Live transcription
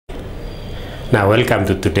Now welcome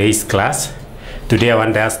to today's class. Today I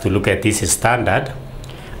want us to look at this standard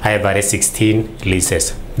IFRS 16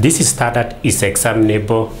 leases. This standard is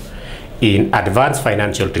examinable in advanced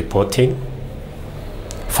financial reporting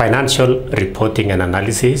and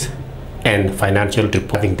analysis, and financial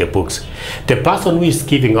reporting the books. The person who is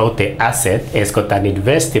giving out the asset has got an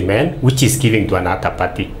investment which is giving to another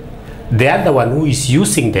party. The other one who is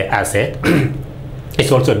using the asset is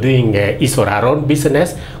also doing his or her own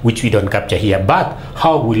business, which we don't capture here. But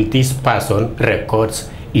how will this person records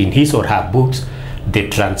in his or her books the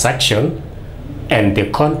transaction and the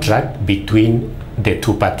contract between the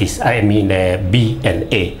two parties, I mean B and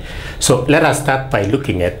A? So let us start by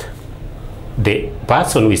looking at the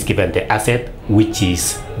person who is given the asset, which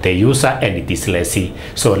is the user, and it is lessee.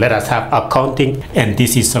 So let us have accounting, and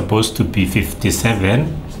this is supposed to be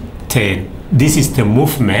 5710. This is the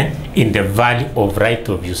movement in the value of right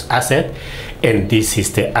of use asset, and this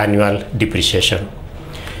is the annual depreciation.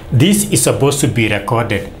 This is supposed to be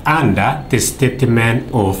recorded under the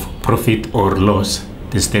statement of profit or loss.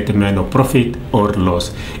 The statement of profit or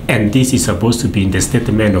loss, and this is supposed to be in the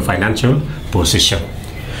statement of financial position.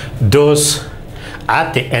 Those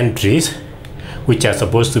are the entries which are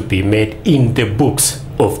supposed to be made in the books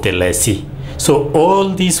of the lessee. So all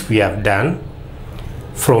this we have done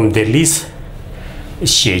from the lease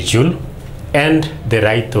schedule and the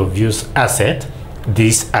right of use asset.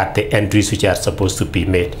 These are the entries which are supposed to be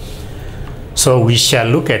made. So we shall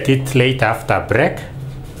look at it later after break.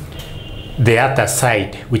 The other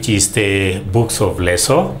side, which is the books of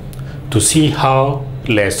lessor, to see how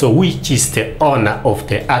lessor, which is the owner of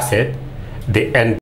the asset, the end